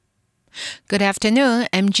Good afternoon,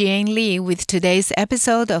 I'm Jane Lee with today's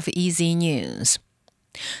episode of Easy News.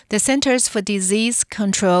 The Centers for Disease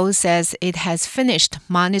Control says it has finished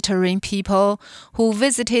monitoring people who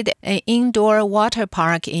visited an indoor water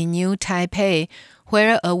park in New Taipei,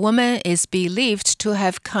 where a woman is believed to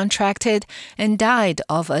have contracted and died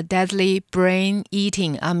of a deadly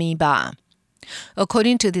brain-eating amoeba.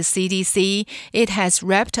 According to the CDC, it has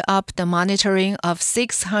wrapped up the monitoring of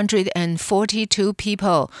 642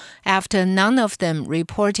 people after none of them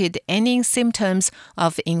reported any symptoms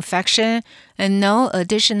of infection and no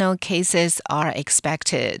additional cases are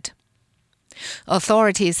expected.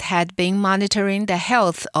 Authorities had been monitoring the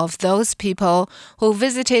health of those people who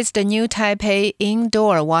visited the New Taipei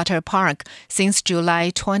indoor water park since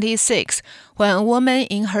July 26, when a woman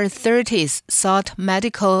in her 30s sought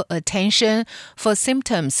medical attention for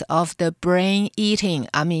symptoms of the brain-eating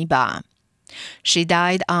amoeba. She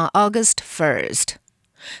died on August 1st.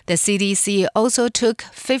 The CDC also took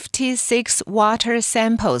 56 water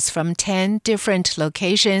samples from 10 different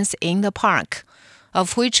locations in the park,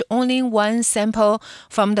 of which only one sample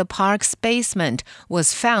from the park's basement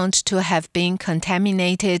was found to have been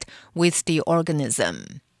contaminated with the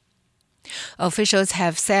organism. Officials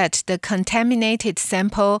have said the contaminated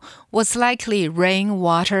sample was likely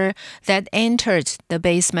rainwater that entered the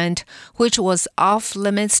basement, which was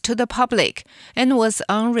off-limits to the public and was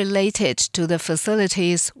unrelated to the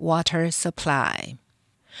facility's water supply.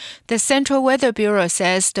 The Central Weather Bureau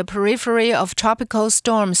says the periphery of Tropical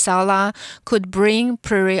Storm Saola could bring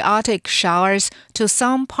periodic showers to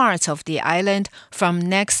some parts of the island from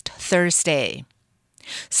next Thursday.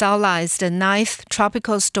 Saola is the 9th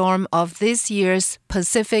tropical storm of this year's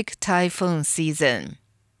Pacific typhoon season.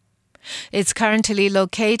 It's currently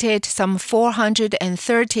located some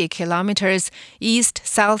 430 kilometers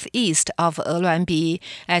east-southeast of Eluanbi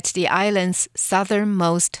at the island's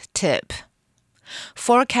southernmost tip.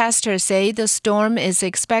 Forecasters say the storm is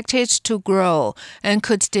expected to grow and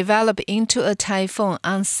could develop into a typhoon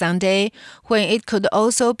on Sunday, when it could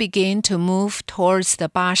also begin to move towards the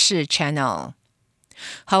Bashi Channel.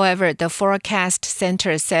 However, the forecast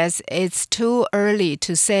center says it's too early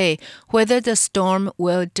to say whether the storm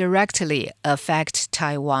will directly affect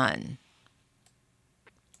Taiwan.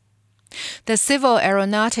 The Civil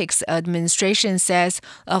Aeronautics Administration says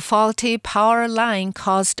a faulty power line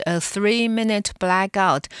caused a 3-minute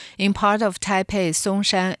blackout in part of Taipei's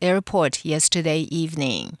Songshan Airport yesterday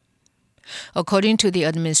evening. According to the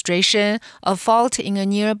administration, a fault in a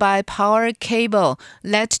nearby power cable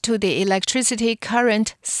led to the electricity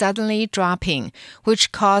current suddenly dropping,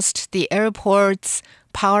 which caused the airport's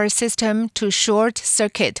power system to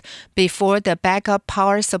short-circuit before the backup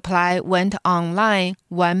power supply went online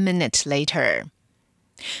 1 minute later.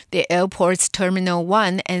 The airport's Terminal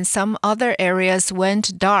 1 and some other areas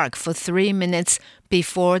went dark for 3 minutes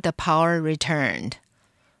before the power returned.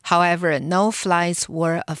 However, no flights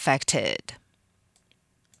were affected.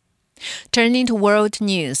 Turning to world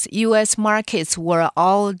news, U.S. markets were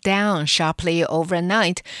all down sharply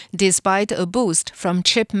overnight despite a boost from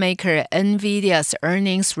chipmaker NVIDIA's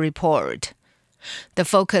earnings report. The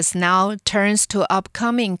focus now turns to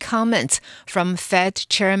upcoming comments from Fed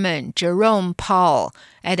Chairman Jerome Powell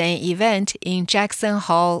at an event in Jackson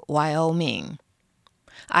Hole, Wyoming.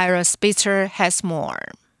 Ira Spitzer has more.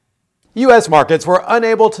 U.S. markets were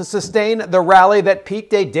unable to sustain the rally that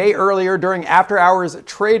peaked a day earlier during after-hours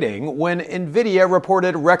trading when NVIDIA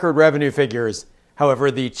reported record revenue figures.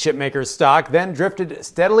 However, the chipmaker's stock then drifted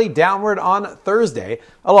steadily downward on Thursday,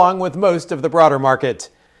 along with most of the broader market.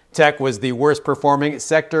 Tech was the worst-performing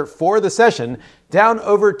sector for the session, down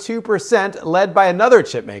over 2%, led by another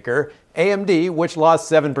chipmaker, AMD, which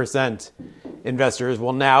lost 7%. Investors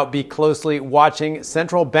will now be closely watching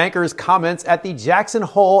central bankers' comments at the Jackson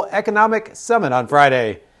Hole Economic Summit on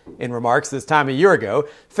Friday. In remarks this time a year ago,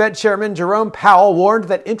 Fed Chairman Jerome Powell warned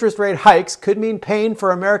that interest rate hikes could mean pain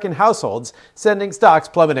for American households, sending stocks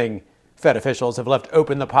plummeting. Fed officials have left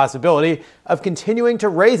open the possibility of continuing to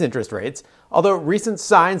raise interest rates, although recent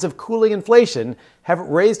signs of cooling inflation have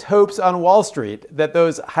raised hopes on Wall Street that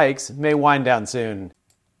those hikes may wind down soon.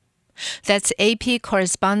 That's AP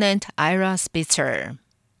correspondent Ira Spitzer.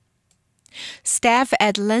 Staff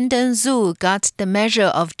at London Zoo got the measure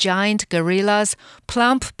of giant gorillas,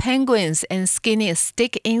 plump penguins, and skinny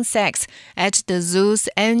stick insects at the zoo's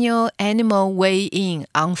annual animal weigh-in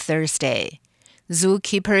on Thursday.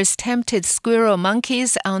 Zookeepers tempted squirrel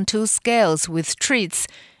monkeys onto scales with treats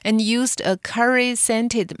and used a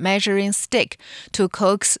curry-scented measuring stick to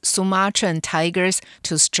coax Sumatran tigers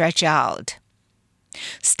to stretch out.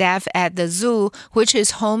 Staff at the zoo, which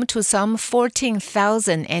is home to some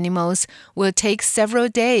 14,000 animals, will take several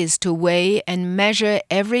days to weigh and measure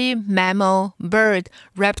every mammal, bird,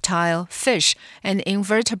 reptile, fish, and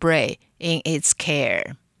invertebrate in its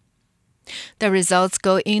care. The results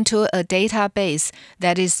go into a database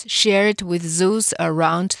that is shared with zoos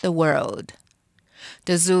around the world.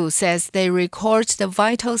 The zoo says they record the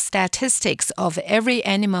vital statistics of every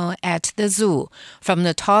animal at the zoo, from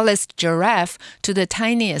the tallest giraffe to the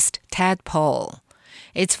tiniest tadpole.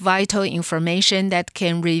 It's vital information that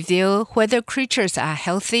can reveal whether creatures are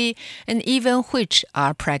healthy and even which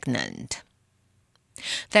are pregnant.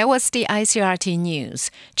 That was the ICRT News.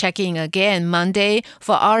 Check in again Monday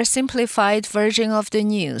for our simplified version of the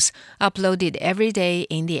news, uploaded every day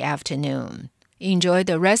in the afternoon. Enjoy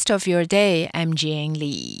the rest of your day. I'm Jian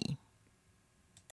Li.